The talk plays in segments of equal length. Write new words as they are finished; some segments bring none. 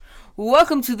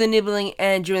Welcome to the Nibbling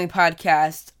and Drilling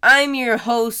Podcast. I'm your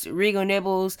host, Rigo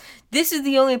Nibbles. This is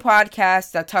the only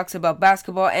podcast that talks about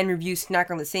basketball and reviews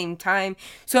Snack on the same time.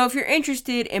 So if you're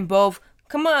interested in both,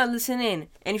 come on, listen in.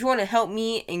 And if you want to help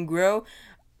me and grow,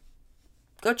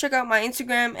 go check out my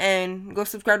Instagram and go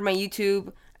subscribe to my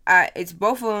YouTube. It's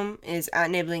both of them is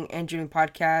at Nibbling and Drilling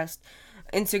Podcast.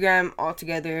 Instagram all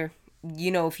together.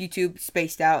 You know, if YouTube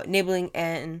spaced out, Nibbling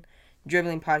and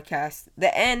Dribbling Podcast.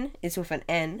 The N is with an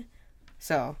N.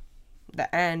 So,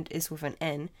 the and is with an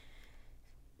N.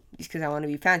 Just because I want to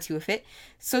be fancy with it.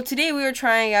 So, today we are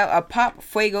trying out a Pop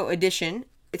Fuego edition.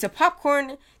 It's a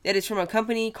popcorn that is from a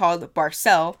company called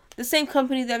Barcel. The same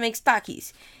company that makes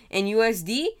Takis. In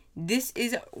USD, this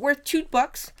is worth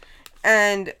 $2.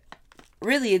 And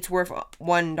really, it's worth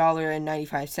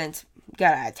 $1.95.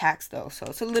 Gotta add tax, though. So,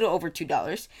 it's a little over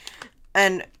 $2.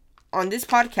 And on this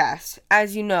podcast,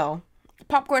 as you know,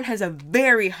 popcorn has a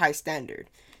very high standard.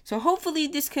 So hopefully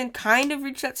this can kind of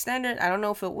reach that standard. I don't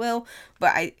know if it will,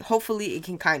 but hopefully it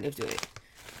can kind of do it.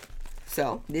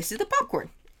 So this is the popcorn.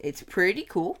 It's pretty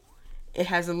cool. It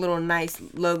has a little nice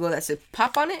logo that says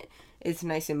pop on it. It's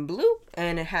nice and blue,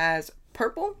 and it has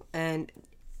purple. And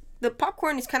the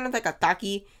popcorn is kind of like a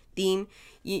Taki theme.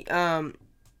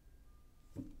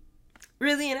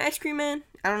 Really, an ice cream man?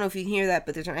 I don't know if you can hear that,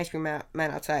 but there's an ice cream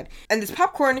man outside. And this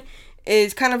popcorn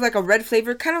is kind of like a red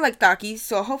flavor, kind of like Takis.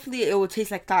 So hopefully it will taste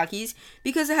like Takis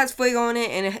because it has Fuego on it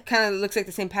and it kind of looks like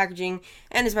the same packaging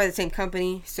and it's by the same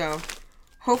company. So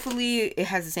hopefully it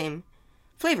has the same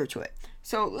flavor to it.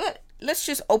 So let's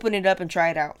just open it up and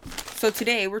try it out. So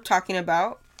today we're talking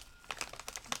about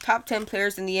top 10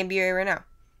 players in the NBA right now.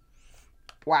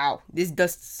 Wow, this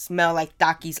does smell like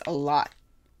Takis a lot.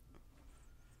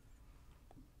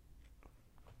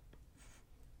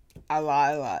 A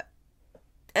lot.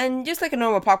 And just like a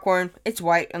normal popcorn, it's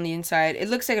white on the inside. It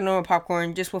looks like a normal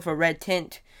popcorn, just with a red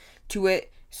tint to it.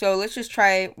 So let's just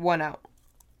try one out.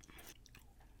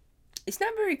 It's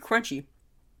not very crunchy.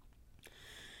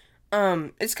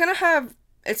 It's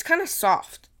kind of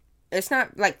soft. It's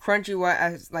not like crunchy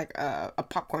as like a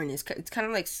popcorn is. It's kind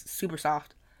of like super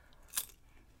soft.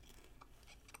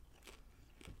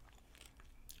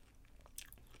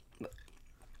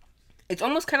 It's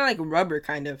almost kind of like rubber,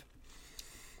 kind of.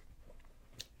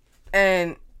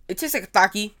 And it tastes like a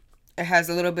Taki. It has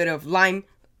a little bit of lime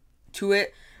to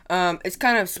it. It's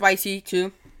kind of spicy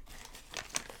too.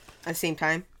 At the same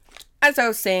time. As I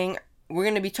was saying, we're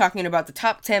going to be talking about the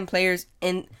top 10 players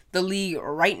in the league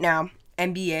right now.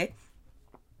 NBA.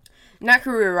 Not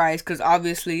career-wise, because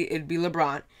obviously it'd be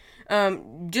LeBron.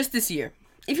 Just this year.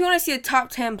 If you want to see the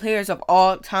top 10 players of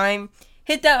all time,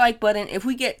 hit that like button. If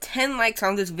we get 10 likes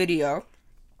on this video,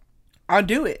 I'll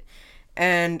do it.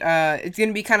 And it's going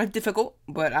to be kind of difficult,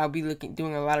 but I'll be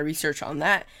doing a lot of research on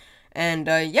that. And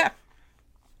yeah.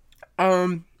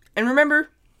 And remember,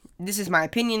 this is my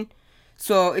opinion.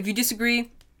 So if you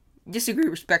disagree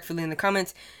respectfully in the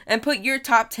comments. And put your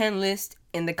top 10 list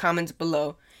in the comments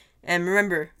below. And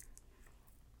remember,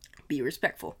 be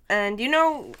respectful. And you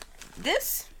know,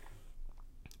 this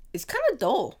is kind of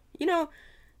dull. You know,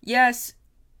 yes,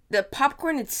 the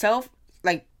popcorn itself,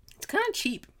 like, it's kind of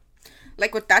cheap.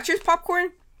 Like with Thatcher's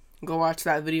popcorn, go watch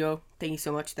that video. Thank you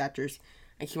so much, Thatcher's.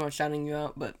 I keep on shouting you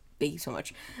out, but thank you so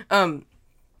much.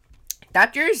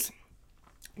 Thatcher's,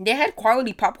 they had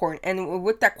quality popcorn, and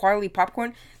with that quality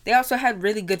popcorn, they also had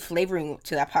really good flavoring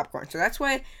to that popcorn. So that's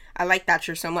why I like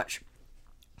Thatcher so much.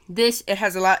 This, it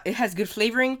has good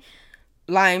flavoring,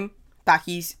 lime,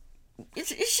 Takis. It's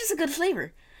just a good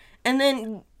flavor. And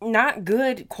then not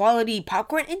good quality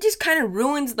popcorn, it just kind of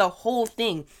ruins the whole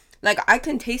thing. Like, I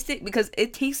can taste it because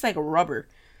it tastes like rubber.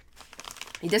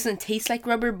 It doesn't taste like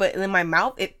rubber, but in my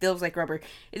mouth, it feels like rubber.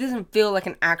 It doesn't feel like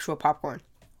an actual popcorn.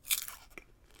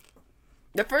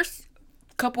 The first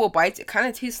couple of bites, it kind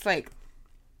of tastes like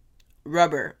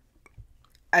rubber.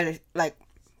 Like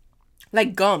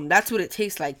gum. That's what it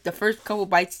tastes like. The first couple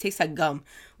bites taste like gum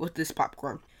with this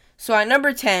popcorn. So at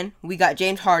number 10, we got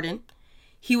James Harden.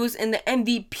 He was in the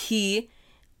MVP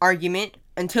argument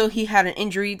until he had an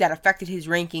injury that affected his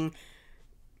ranking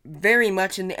very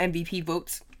much in the MVP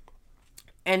votes.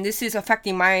 And this is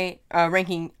affecting my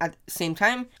ranking at the same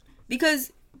time.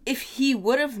 Because if he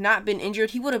would have not been injured,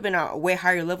 he would have been at a way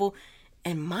higher level.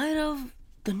 And might have,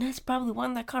 the Nets probably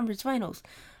won that conference finals.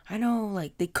 I know,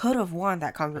 like, they could have won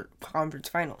that conference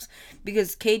finals.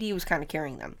 Because KD was kind of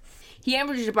carrying them. He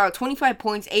averaged about 25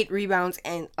 points, 8 rebounds,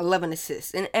 and 11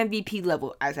 assists. An MVP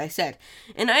level, as I said.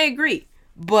 And I agree.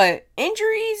 But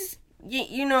injuries,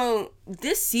 you know,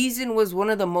 this season was one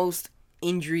of the most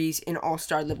injuries in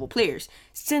all-star level players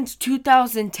since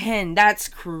 2010. That's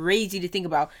crazy to think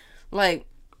about. Like,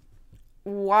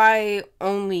 why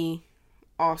only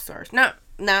All-Stars? Not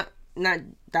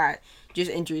that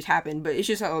just injuries happen, but it's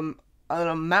just an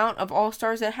amount of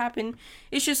All-Stars that happen.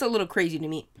 It's just a little crazy to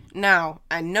me. Now,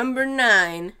 at number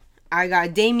 9, I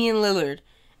got Damian Lillard.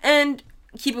 And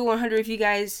keep it 100 with you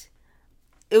guys.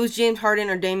 It was James Harden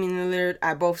or Damian Lillard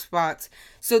at both spots.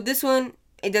 So this one,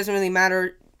 it doesn't really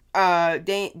matter.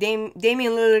 Damian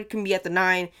Lillard can be at the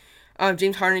 9.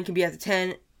 James Harden can be at the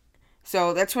 10.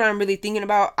 So that's what I'm really thinking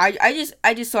about. I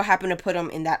just so happen to put them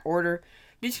in that order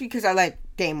just because I like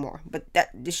Dame more. But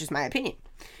this is just my opinion.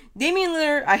 Damian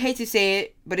Lillard, I hate to say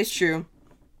it, but it's true.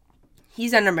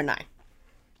 He's at number 9.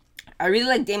 I really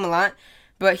like Dame a lot,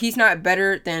 but he's not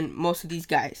better than most of these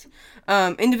guys.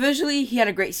 Individually, he had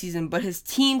a great season, but his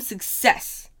team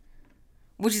success,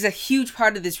 which is a huge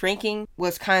part of this ranking,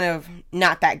 was kind of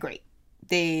not that great.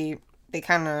 They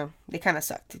kind of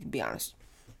sucked, to be honest.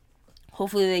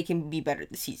 Hopefully they can be better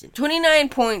this season. 29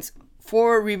 points,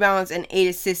 4 rebounds, and 8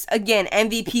 assists. Again,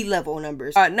 MVP level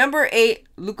numbers. Number 8,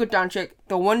 Luka Doncic,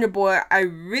 the Wonder Boy. I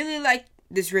really like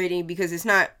this rating because it's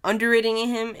not underrating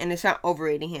him and it's not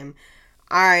overrating him.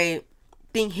 I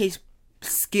think his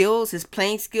skills, his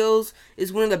playing skills,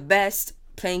 is one of the best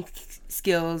playing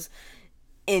skills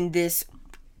in this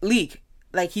league.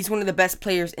 Like, he's one of the best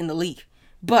players in the league.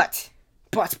 But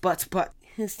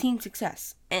his team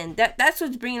success. And that's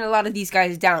what's bringing a lot of these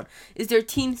guys down, is their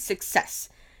team success.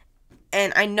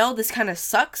 And I know this kind of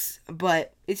sucks,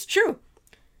 but it's true.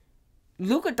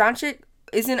 Luka Doncic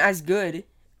isn't as good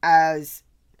as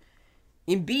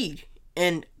Embiid.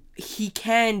 And he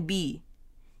can be.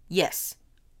 Yes.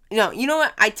 No, you know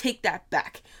what? I take that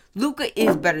back. Luka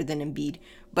is better than Embiid.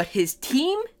 But his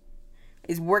team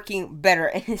is working better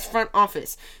in his front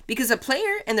office. Because a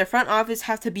player and their front office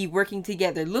have to be working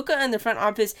together. Luka and the front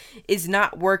office is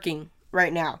not working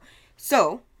right now.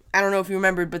 So, I don't know if you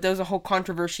remembered, but there was a whole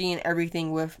controversy and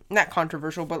everything with, not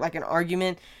controversial, but like an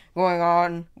argument going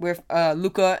on with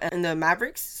Luka and the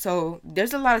Mavericks. So,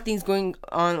 there's a lot of things going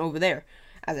on over there,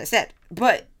 as I said.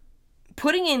 But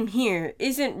putting him here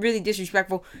isn't really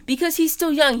disrespectful because he's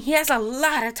still young. He has a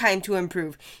lot of time to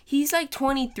improve. He's like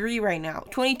 23 right now.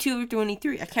 22 or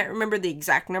 23. I can't remember the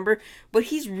exact number, but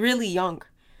he's really young.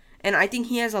 And I think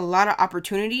he has a lot of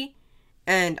opportunity.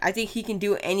 And I think he can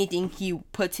do anything he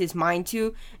puts his mind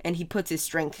to and he puts his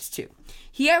strengths to.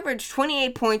 He averaged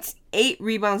 28 points, 8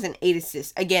 rebounds, and 8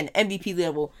 assists. Again, MVP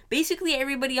level. Basically,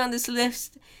 everybody on this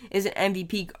list is an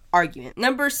MVP argument.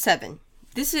 Number 7.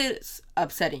 This is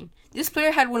upsetting. This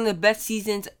player had one of the best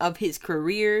seasons of his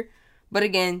career, but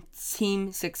again,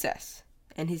 team success.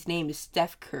 And his name is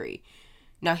Steph Curry.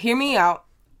 Now, hear me out.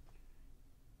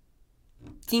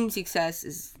 Team success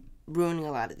is ruining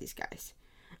a lot of these guys.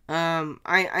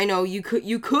 I know you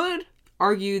could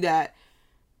argue that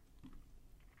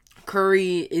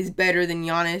Curry is better than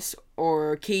Giannis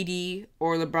or KD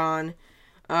or LeBron,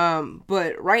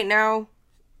 but right now,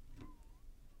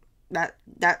 that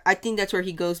I think that's where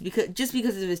he goes because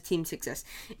of his team success.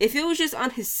 If it was just on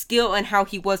his skill and how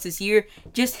he was this year,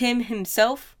 just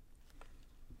himself,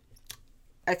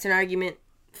 that's an argument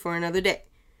for another day.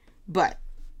 But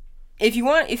if you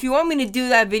want me to do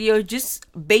that video just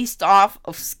based off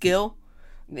of skill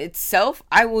itself,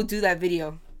 I will do that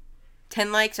video.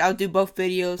 10 likes, I'll do both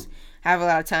videos. I have a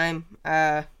lot of time.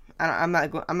 I'm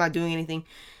not doing anything.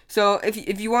 So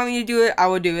if you want me to do it, I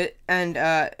will do it, and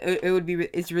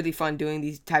it's really fun doing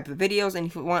these type of videos. And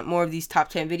if you want more of these top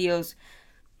 10 videos,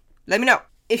 let me know.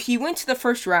 If he went to the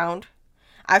first round,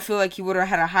 I feel like he would have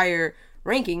had a higher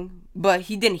ranking, but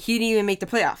he didn't. He didn't even make the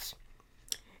playoffs.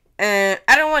 And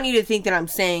I don't want you to think that I'm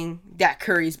saying that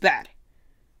Curry's bad,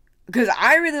 because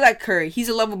I really like Curry. He's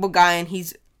a lovable guy, and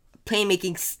his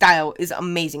playmaking style is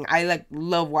amazing. I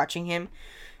love watching him,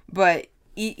 but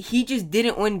he just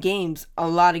didn't win games, a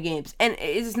lot of games. And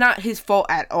it's not his fault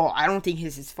at all. I don't think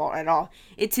it's his fault at all.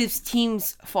 It's his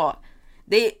team's fault.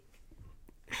 They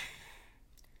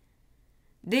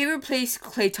replaced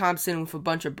Klay Thompson with a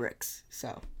bunch of bricks.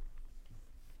 So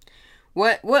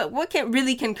what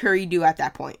can Curry do at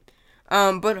that point?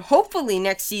 But hopefully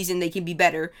next season they can be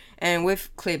better and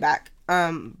with Klay back.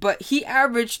 But he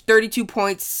averaged 32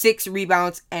 points, 6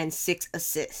 rebounds, and 6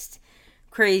 assists.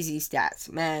 Crazy stats,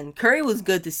 man. Curry was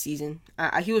good this season.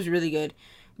 He was really good.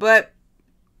 But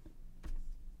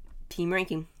team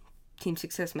ranking, team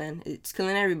success, man. It's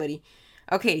killing everybody.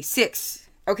 Okay, 6.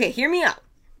 Okay, hear me out.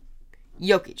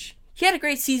 Jokic. He had a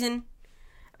great season,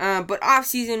 but off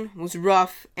season was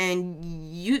rough, and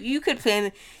you could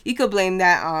blame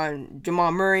that on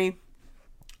Jamal Murray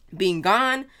being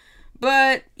gone,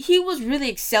 but he was really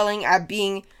excelling at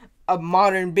being a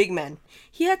modern big man.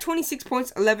 He had 26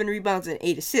 points, 11 rebounds, and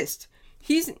 8 assists.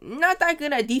 he's not that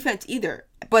good at defense either.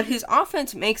 But his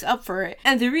offense makes up for it.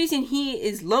 And the reason he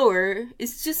is lower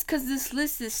is just because this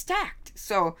list is stacked.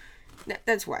 So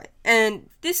that's why. And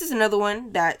this is another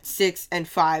one that 6 and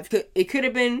 5. It could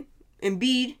have been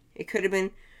Embiid. It could have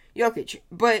been Jokic.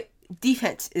 But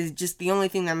defense is just the only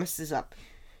thing that messes up.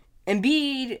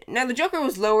 Embiid, now the Joker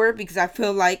was lower because I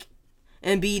feel like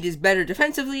Embiid is better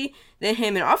defensively than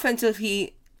him, and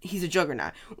offensively, he's a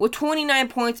juggernaut. With 29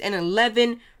 points and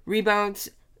 11 rebounds,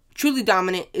 truly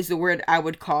dominant is the word I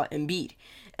would call Embiid.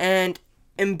 And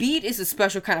Embiid is a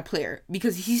special kind of player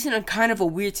because he's in a kind of a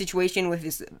weird situation with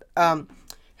his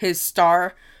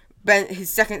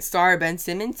second star, Ben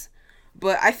Simmons.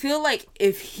 But I feel like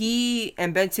if he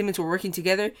and Ben Simmons were working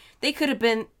together, they could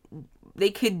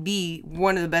be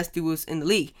one of the best duos in the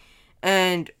league.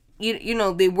 And you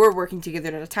know, they were working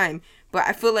together at a time. But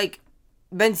I feel like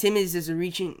Ben Simmons is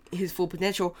reaching his full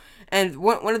potential. And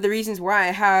one of the reasons why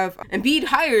I have Embiid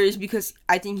higher is because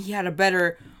I think he had a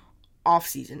better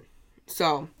offseason.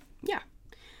 So, yeah.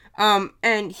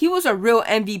 And he was a real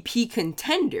MVP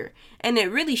contender. And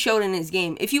it really showed in his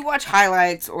game. If you watch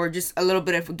highlights or just a little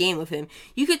bit of a game of him,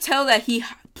 you could tell that he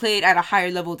played at a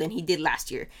higher level than he did last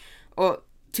year. Or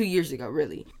 2 years ago,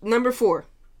 really. Number 4,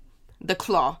 the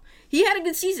Claw. He had a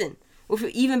good season with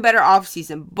an even better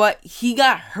offseason, but he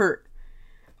got hurt.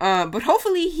 But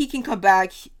hopefully he can come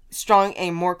back strong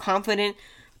and more confident.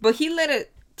 But he led a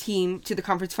team to the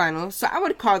conference finals, so I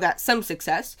would call that some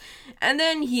success. And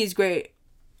then he is great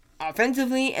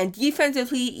offensively, and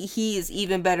defensively he is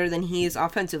even better than he is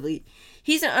offensively.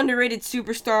 He's an underrated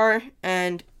superstar,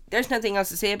 and there's nothing else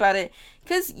to say about it.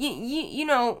 Because, you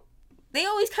know, they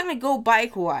always kind of go by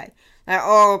Kawhi. Like,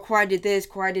 oh, Kawhi did this,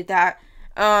 Kawhi did that.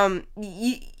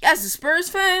 As a Spurs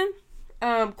fan,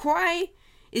 Kawhi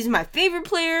is my favorite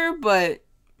player, but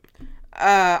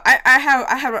I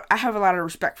have a lot of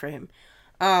respect for him,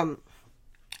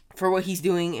 for what he's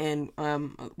doing and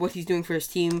what he's doing for his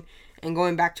team and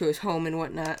going back to his home and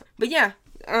whatnot. But yeah,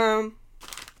 you know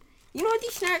what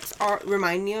these snacks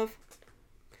remind me of?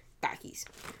 Takis,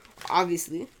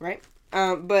 obviously, right?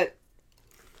 But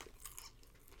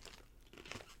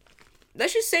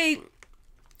let's just say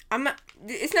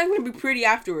it's not going to be pretty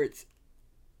afterwards.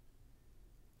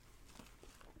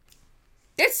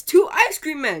 That's 2 ice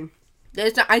cream men.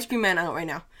 There's an ice cream man out right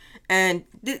now. And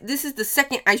this is the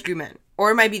second ice cream man.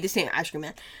 Or it might be the same ice cream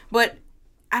man. But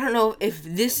I don't know if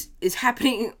this is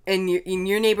happening in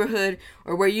your neighborhood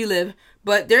or where you live.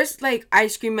 But there's like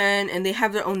ice cream men and they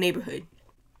have their own neighborhood.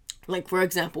 Like, for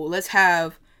example, let's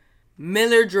have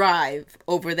Miller Drive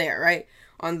over there, right?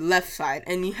 On the left side.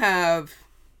 And you have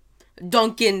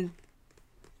Duncan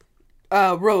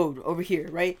Road over here,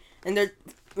 right? And they're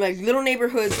like little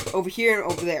neighborhoods over here and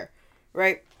over there,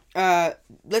 right?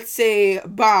 Let's say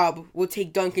Bob will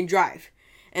take Duncan Drive,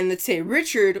 and let's say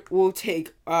Richard will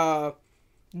take the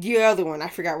other one. I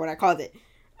forgot what I called it.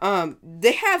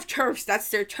 They have turfs. That's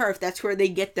their turf. That's where they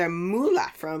get their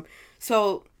moolah from.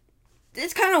 So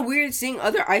it's kind of weird seeing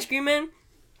other ice cream men.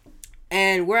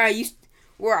 And where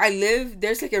I live,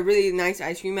 there's like a really nice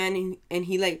ice cream man, and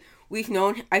he like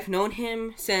I've known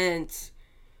him since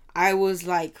I was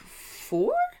like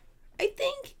 4, I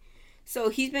think.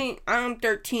 So I'm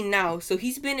 13 now, so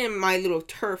he's been in my little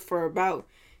turf for about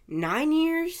 9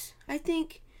 years, I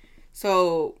think.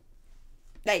 So,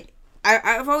 like,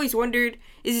 I've always wondered,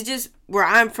 is it just where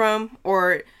I'm from,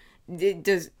 or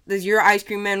does your ice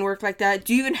cream man work like that?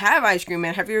 Do you even have ice cream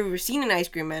man? Have you ever seen an ice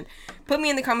cream man?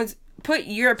 Put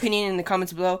your opinion in the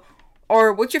comments below.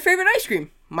 Or what's your favorite ice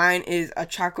cream? Mine is a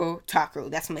Choco Taco.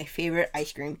 That's my favorite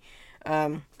ice cream.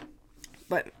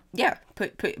 But yeah,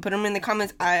 put them in the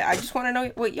comments. I just want to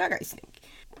know what y'all guys think.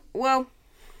 Well,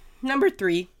 number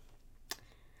 3,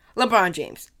 LeBron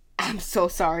James. I'm so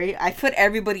sorry. I put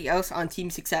everybody else on Team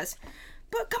Success.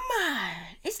 But come on.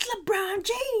 It's LeBron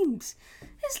James.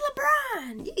 It's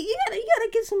LeBron. You gotta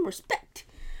give some respect.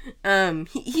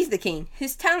 He's the king.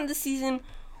 His talent this season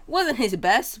wasn't his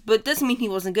best, but doesn't mean he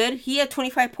wasn't good. He had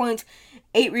 25 points,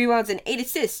 8 rebounds, and 8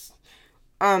 assists.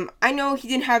 I know he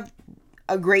didn't have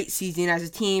a great season as a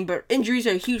team, but injuries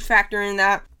are a huge factor in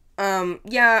that.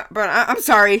 Yeah, but I'm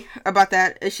sorry about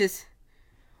that. It's just,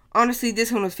 honestly,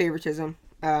 this one was favoritism.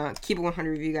 Keep it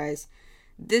 100 with you guys.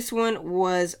 This one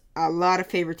was a lot of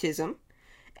favoritism,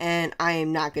 and I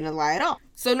am not gonna lie at all.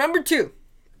 So number 2,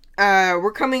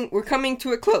 we're coming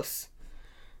to it close.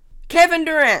 Kevin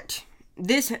Durant.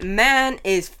 This man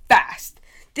is fast.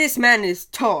 This man is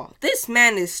tall. This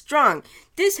man is strong.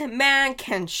 This man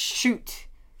can shoot.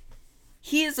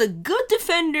 He is a good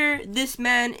defender. This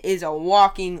man is a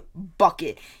walking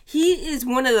bucket. He is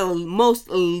one of the most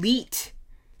elite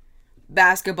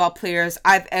basketball players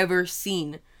I've ever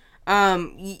seen.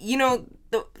 You know,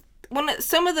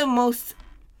 some of the most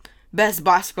best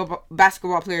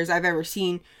basketball players I've ever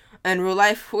seen in real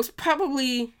life was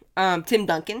probably Tim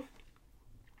Duncan,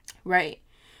 right?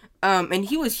 And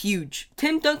he was huge.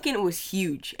 Tim Duncan was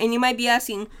huge. And you might be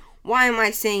asking, why am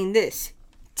I saying this?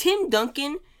 Tim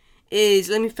Duncan is,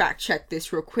 let me fact check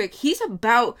this real quick. He's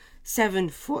about 7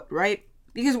 foot, right?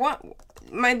 Because what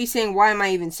might be saying, why am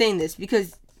I even saying this?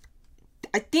 Because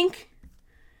I think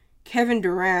Kevin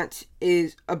Durant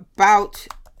is about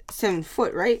 7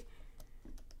 foot, right?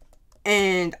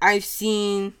 And I've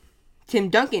seen Tim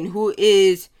Duncan, who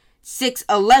is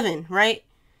 6'11", right?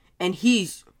 And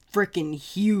he's freaking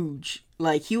huge.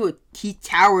 Like, he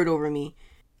towered over me.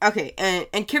 Okay,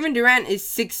 and Kevin Durant is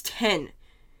 6'10".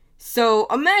 So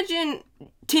imagine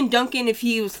Tim Duncan if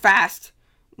he was fast.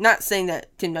 Not saying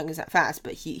that Tim Duncan's not fast,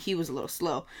 but he was a little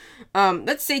slow.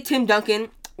 Let's say Tim Duncan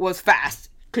was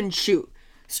fast, couldn't shoot,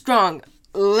 strong,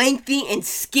 lengthy, and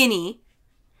skinny,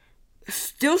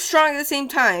 still strong at the same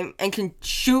time, and can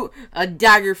shoot a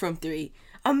dagger from 3.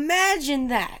 Imagine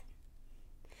that.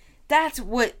 That's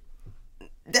what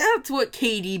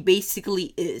KD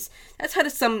basically is. That's how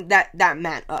to sum that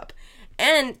man up.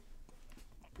 And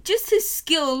just his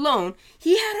skill alone,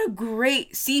 he had a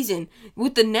great season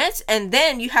with the Nets, and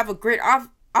then you have a great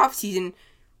off season,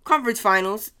 conference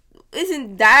finals.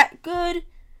 Isn't that good?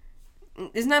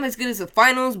 It's not as good as the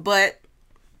finals, but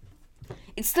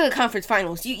it's still a conference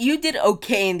finals. You did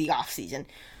okay in the off season.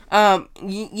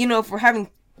 You know, for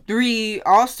having 3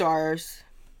 All-Stars,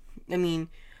 I mean,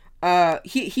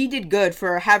 he did good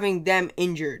for having them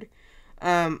injured.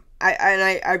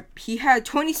 He had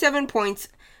 27 points,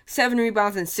 7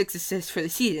 rebounds, and 6 assists for the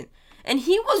season. And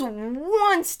he was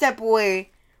one step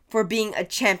away for being a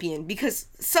champion, because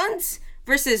Suns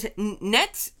versus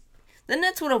Nets, the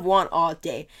Nets would have won all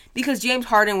day because James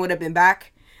Harden would have been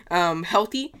back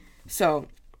healthy. So,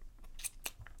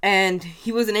 and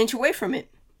he was an inch away from it.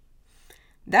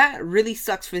 That really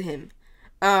sucks for him.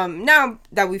 Now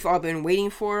that we've all been waiting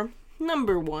for,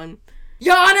 number 1,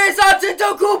 Giannis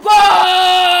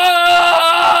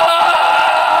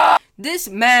Antetokounmpo! This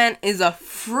man is a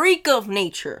freak of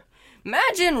nature.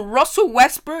 Imagine Russell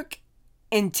Westbrook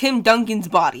in Tim Duncan's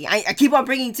body. I keep on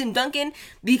bringing Tim Duncan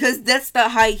because that's the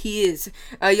height he is.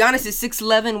 Giannis is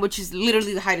 6'11", which is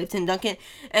literally the height of Tim Duncan.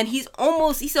 And he's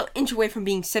an inch away from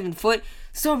being 7 foot.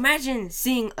 So imagine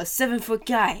seeing a 7 foot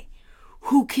guy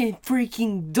who can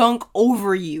freaking dunk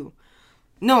over you.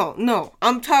 No,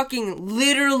 I'm talking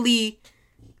literally,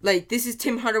 like, this is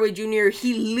Tim Hardaway Jr.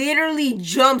 He literally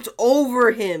jumped over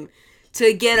him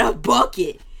to get a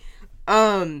bucket.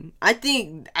 I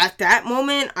think at that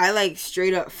moment, I, like,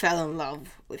 straight up fell in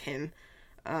love with him.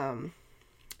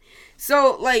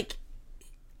 So, like,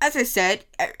 as I said,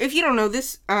 if you don't know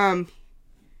this,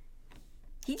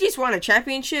 he just won a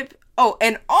championship. Oh,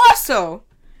 and also,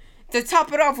 to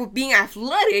top it off with being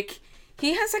athletic,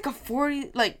 he has like a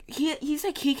 40, like, he's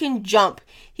like, he can jump.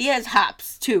 He has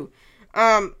hops too.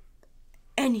 And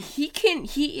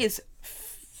he is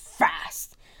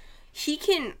fast. He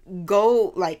can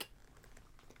go like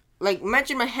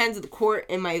imagine my hands at the court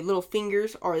and my little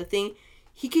fingers are the thing.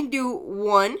 He can do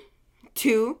 1,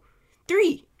 2,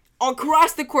 3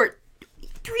 across the court.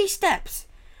 3 steps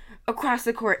across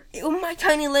the court. With my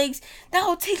tiny legs, that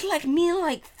will take like me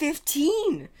like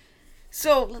 15.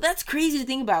 So that's crazy to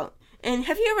think about. And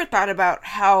have you ever thought about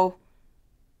how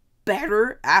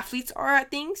better athletes are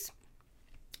at things?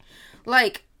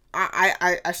 Like,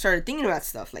 I started thinking about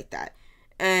stuff like that.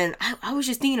 And I was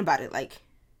just thinking about it. Like,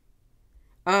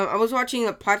 I was watching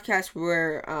a podcast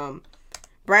where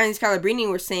Brian Scalabrine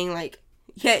were saying, like,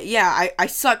 I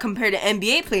suck compared to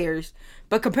NBA players,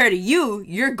 but compared to you,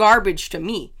 you're garbage to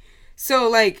me. So,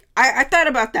 like, I thought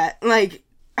about that. Like,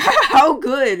 how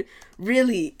good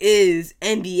really is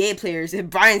NBA players if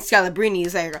Brian Scalabrine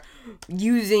is like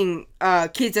using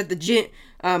kids at the gym,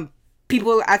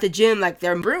 people at the gym like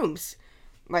they're brooms.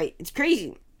 Like, it's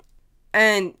crazy.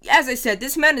 And as I said,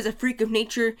 this man is a freak of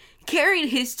nature, carried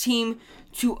his team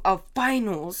to a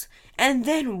finals, and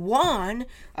then won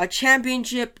a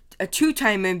championship, a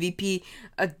 2-time MVP,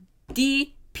 a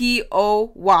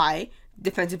DPOY,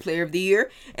 Defensive Player of the Year,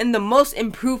 and the Most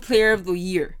Improved Player of the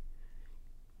Year.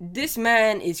 This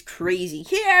man is crazy.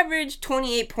 He averaged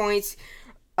 28 points,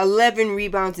 11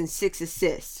 rebounds, and 6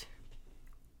 assists.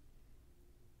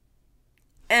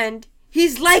 And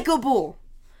he's likable.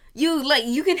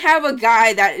 You can have a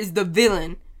guy that is the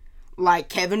villain, like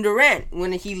Kevin Durant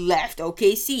when he left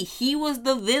OKC. He was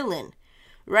the villain,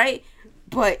 right?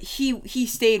 But he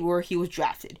stayed where he was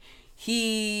drafted.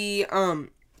 He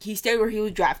He stayed where he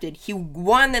was drafted. He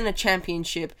won then a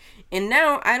championship. And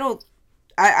now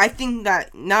I think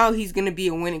that now he's going to be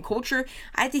a winning culture.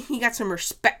 I think he got some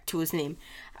respect to his name.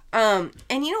 And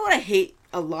you know what I hate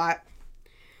a lot?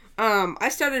 I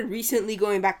started recently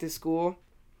going back to school.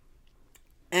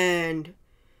 And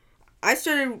I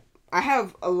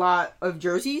have a lot of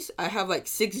jerseys. I have like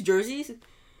 6 jerseys.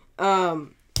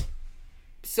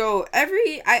 So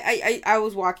I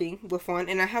was walking with one,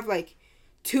 and I have like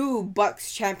 2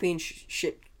 Bucks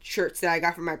championship shirts that I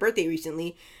got for my birthday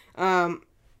recently.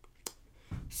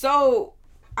 So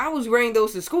I was wearing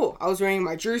those to school. I was wearing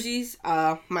my jerseys,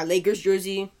 my Lakers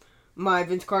jersey, my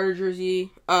Vince Carter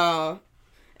jersey,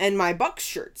 and my Bucks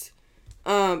shirts.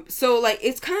 So like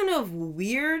it's kind of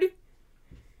weird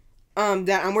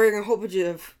that I'm wearing a whole bunch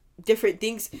of different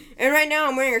things. And right now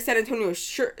I'm wearing a San Antonio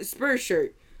Spurs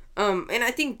shirt. And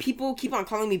I think people keep on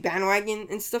calling me bandwagon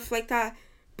and stuff like that.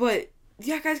 But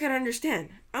yeah, guys gotta understand,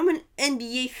 I'm an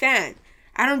NBA fan.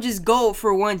 I don't just go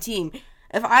for one team.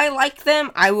 If I like them,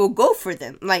 I will go for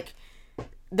them. Like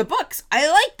the Bucks, I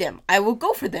like them. I will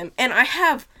go for them. And I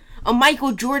have a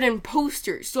Michael Jordan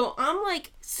poster. So I'm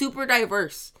like super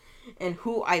diverse in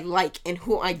who I like and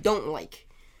who I don't like.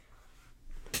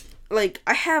 Like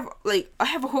I have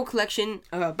a whole collection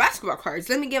of basketball cards.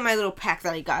 Let me get my little pack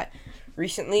that I got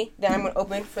recently that I'm gonna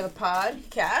open for the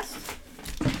podcast.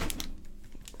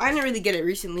 I didn't really get it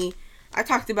recently. I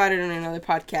talked about it on another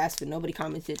podcast, but nobody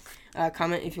commented.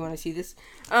 Comment if you want to see this.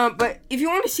 But if you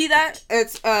want to see that,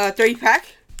 it's 30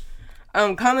 pack.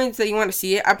 Comments that you want to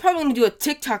see it. I'm probably gonna do a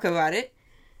TikTok about it.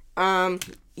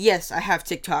 Yes, I have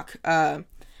TikTok.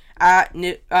 At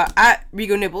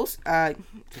Rigo Nibbles.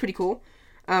 It's pretty cool.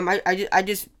 I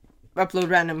just upload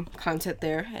random content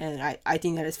there, and I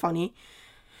think that is funny.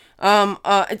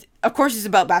 Of course it's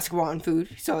about basketball and food,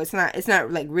 so it's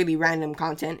not like really random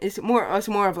content. It's more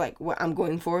of like what I'm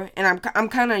going for, and I'm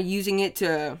kind of using it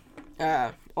to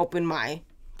open my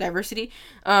diversity.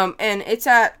 And it's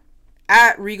at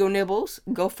Rigo Nibbles.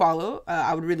 Go follow.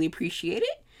 I would really appreciate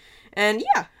it. And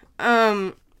yeah.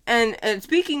 And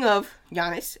speaking of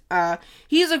Giannis,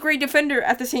 he is a great defender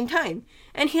at the same time,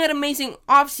 and he had amazing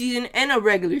off-season and a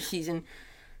regular season.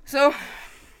 So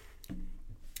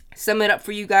sum it up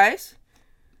for you guys.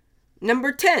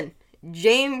 Number 10,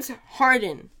 James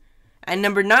Harden. At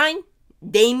number 9,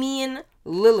 Damian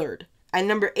Lillard. At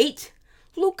number 8,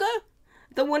 Luka,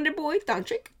 the Wonder Boy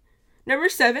Doncic. Number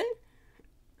 7,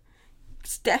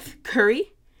 Steph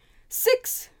Curry.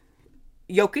 6,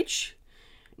 Jokic.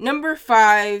 Number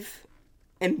 5,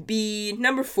 Embiid.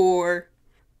 Number 4,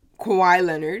 Kawhi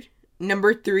Leonard.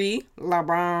 Number 3,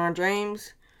 LeBron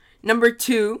James. Number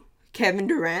 2, Kevin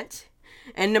Durant.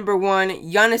 And number 1,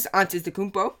 Giannis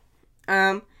Antetokounmpo.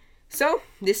 So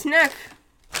this snack,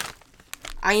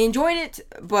 I enjoyed it,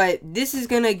 but this is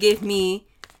gonna give me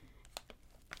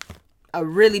a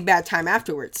really bad time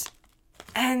afterwards.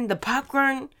 And the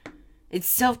popcorn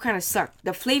itself kind of sucked.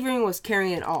 The flavoring was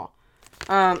carrying it all.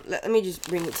 Let me just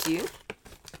bring it to you.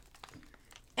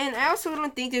 And I also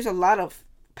don't think there's a lot of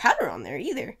powder on there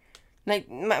either. Like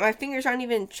my fingers aren't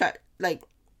even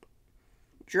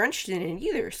drenched in it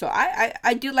either. So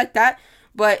I do like that.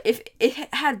 But if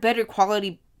it had better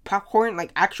quality popcorn,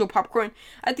 like actual popcorn,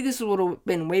 I think this would have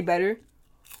been way better.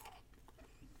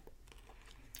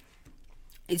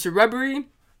 It's rubbery.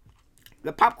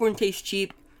 The popcorn tastes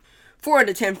cheap. 4 out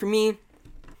of 10 for me.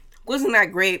 Wasn't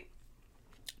that great.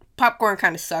 Popcorn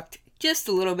kind of sucked. Just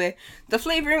a little bit. The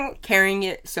flavoring carrying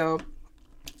it. So,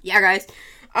 yeah, guys.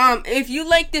 If you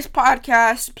like this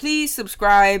podcast, please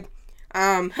subscribe.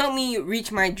 Help me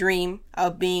reach my dream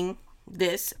of being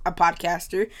a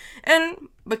podcaster, and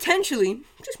potentially,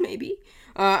 just maybe,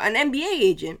 an NBA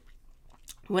agent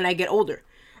when I get older.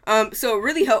 So it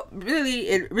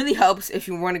really helps if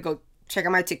you want to go check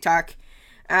out my TikTok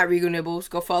at Rigo Nibbles.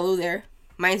 Go follow there.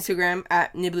 My Instagram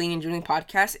at Nibbling and Journaling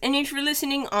Podcast. And if you're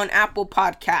listening on Apple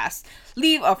Podcasts,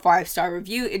 leave a 5-star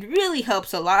review. It really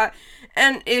helps a lot.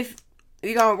 And if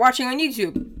you're watching on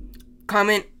YouTube,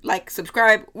 comment, like,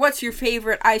 subscribe. What's your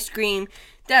favorite ice cream?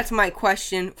 That's my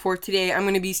question for today. I'm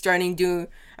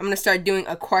gonna start doing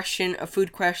a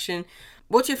food question.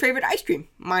 What's your favorite ice cream?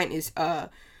 Mine is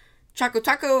Choco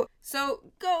Taco. So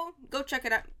go check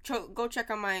it out. Go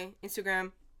check out my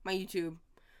Instagram, my YouTube,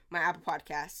 my Apple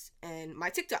Podcasts, and my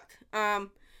TikTok.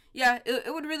 Yeah,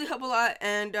 it would really help a lot.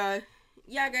 And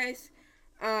yeah, guys,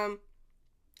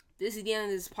 this is the end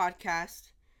of this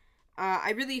podcast.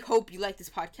 I really hope you like this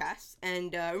podcast.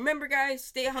 And remember, guys,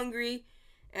 stay hungry.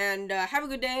 And have a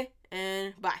good day.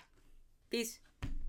 And bye. Peace.